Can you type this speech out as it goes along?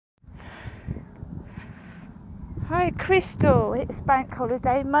Hi Crystal, it's Bank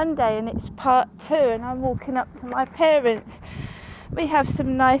Holiday Monday and it's part 2 and I'm walking up to my parents. We have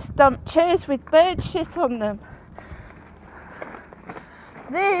some nice dump chairs with bird shit on them.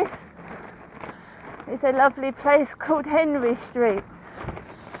 This is a lovely place called Henry Street.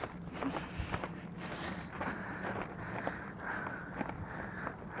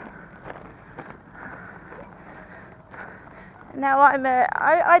 Now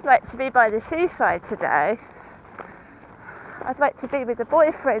I'd like to be by the seaside today. I'd like to be with a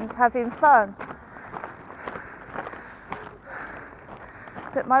boyfriend having fun.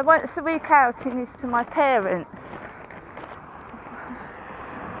 But my once a week outing is to my parents.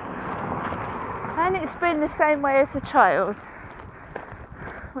 And it's been the same way as a child.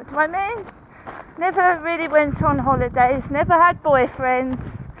 What do I mean? Never really went on holidays, never had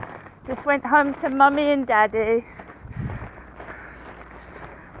boyfriends, just went home to mummy and daddy.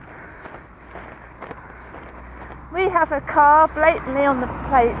 We have a car blatantly on the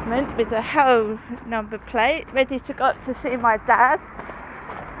pavement with a Ho number plate, ready to go up to see my dad.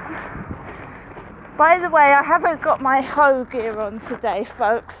 By the way, I haven't got my Ho gear on today,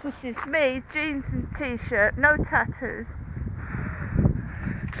 folks. This is me, jeans and t-shirt, no tattoos.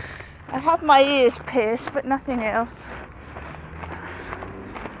 I have my ears pierced, but nothing else.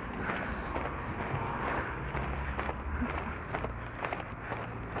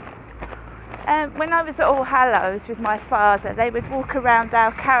 When I was at All Hallows with my father, they would walk around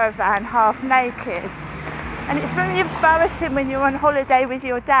our caravan half naked. And it's very embarrassing when you're on holiday with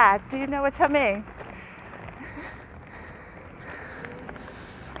your dad. Do you know what I mean?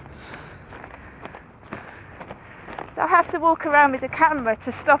 So I have to walk around with the camera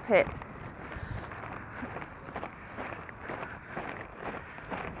to stop it.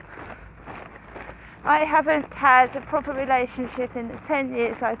 I haven't had a proper relationship in the 10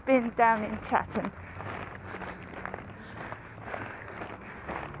 years I've been down in Chatham.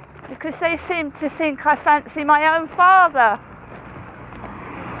 Because they seem to think I fancy my own father.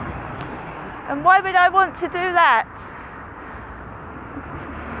 And why would I want to do that?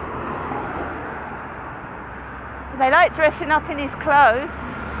 They like dressing up in his clothes.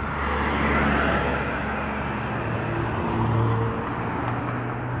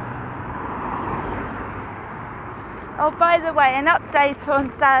 Oh, by the way, an update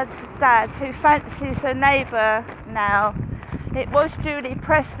on Dad's dad, who fancies a neighbour now. It was Julie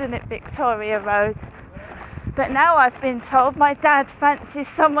Preston at Victoria Road. But now I've been told my dad fancies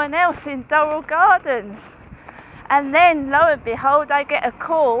someone else in Durrell Gardens. And then, lo and behold, I get a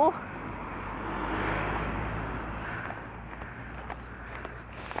call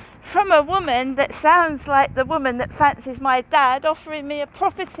from a woman that sounds like the woman that fancies my dad, offering me a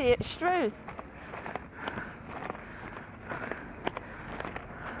property at Struth.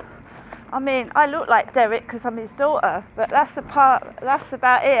 I mean, I look like Derek because I'm his daughter, but that's about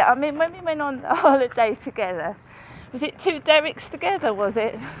it. I mean, when we went on a holiday together, was it 2 Dereks together, was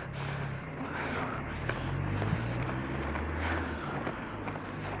it?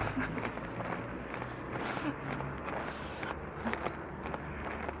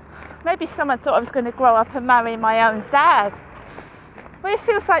 Maybe someone thought I was going to grow up and marry my own dad. Well, it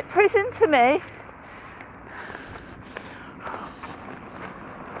feels like prison to me.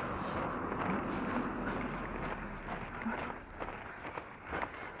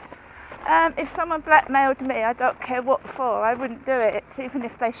 If someone blackmailed me, I don't care what for, I wouldn't do it, even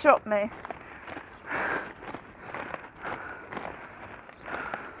if they shot me.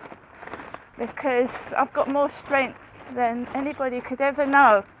 Because I've got more strength than anybody could ever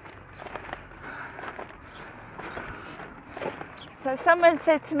know. So if someone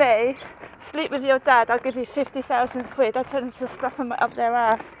said to me, sleep with your dad, I'll give you 50,000 quid, I'd tell them to stuff them up their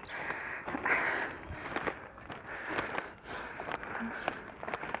ass.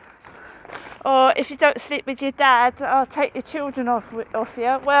 Or if you don't sleep with your dad, I'll take your children off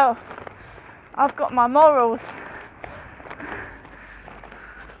you. Well, I've got my morals.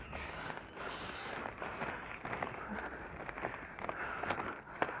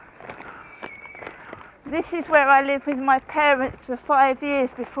 This is where I lived with my parents for 5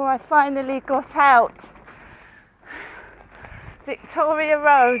 years before I finally got out. Victoria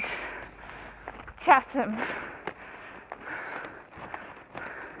Road, Chatham.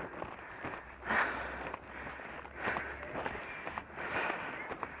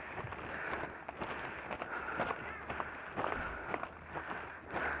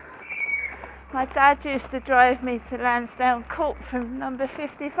 My dad used to drive me to Lansdowne Court from number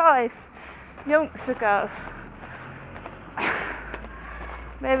 55 yonks ago,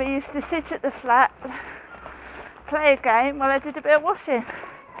 where we used to sit at the flat, play a game while I did a bit of washing.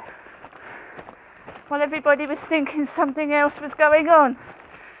 while everybody was thinking something else was going on.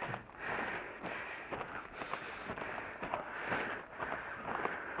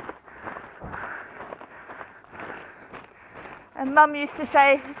 And Mum used to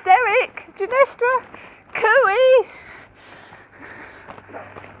say, Derek, Janestra, cooey,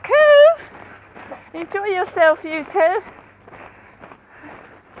 coo, enjoy yourself you two.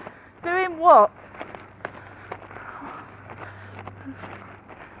 Doing what?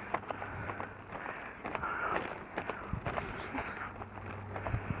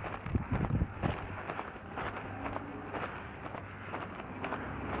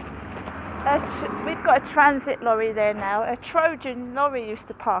 We've got a transit lorry there now. A Trojan lorry used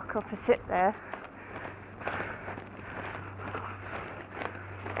to park opposite there.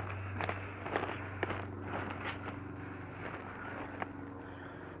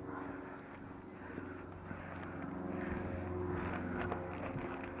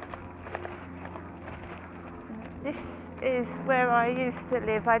 This is where I used to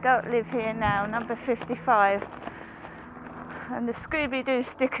live. I don't live here now, number 55. And the Scooby-Doo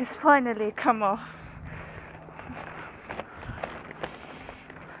stickers finally come off.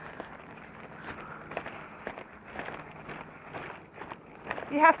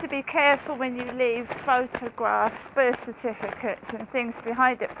 You have to be careful when you leave photographs, birth certificates and things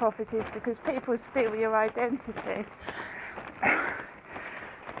behind at properties because people steal your identity.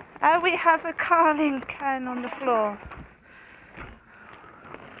 And we have a Carling can on the floor.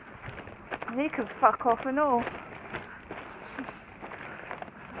 And he can fuck off and all.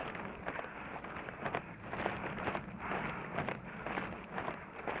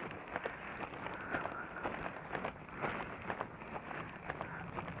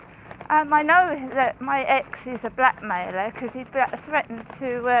 I know that my ex is a blackmailer because he threatened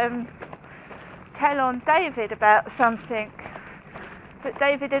to tell on David about something that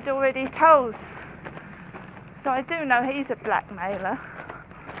David had already told. So I do know he's a blackmailer.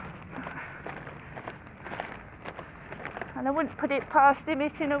 And I wouldn't put it past him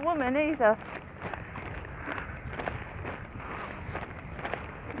hitting a woman either.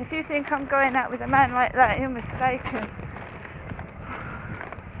 If you think I'm going out with a man like that, you're mistaken.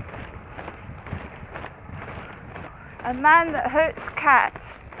 A man that hurts cats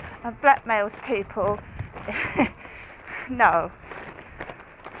and blackmails people, no.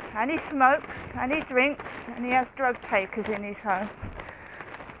 And he smokes, and he drinks, and he has drug takers in his home.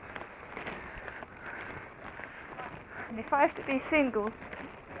 And if I have to be single,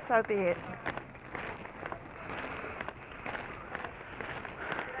 so be it.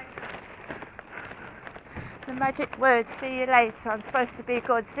 The magic word, see you later. I'm supposed to be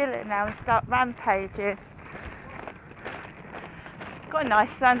Godzilla now and start rampaging. Got a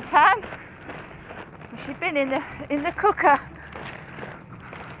nice suntan. She's been in the cooker.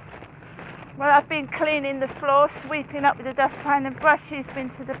 Well, I've been cleaning the floor, sweeping up with a dustpan and brush. She's been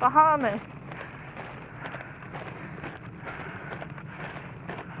to the Bahamas.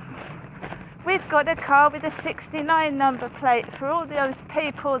 We've got a car with a 69 number plate. For all those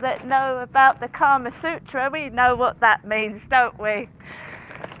people that know about the Kama Sutra, we know what that means, don't we?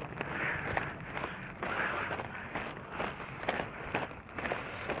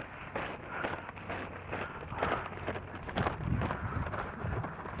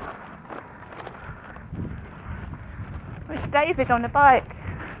 Where's David on the bike?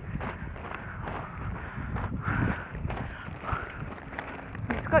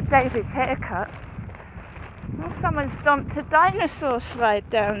 It's got David's haircut. Oh, someone's dumped a dinosaur slide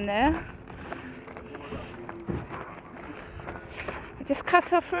down there. I just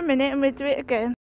cut off for a minute and we'll do it again.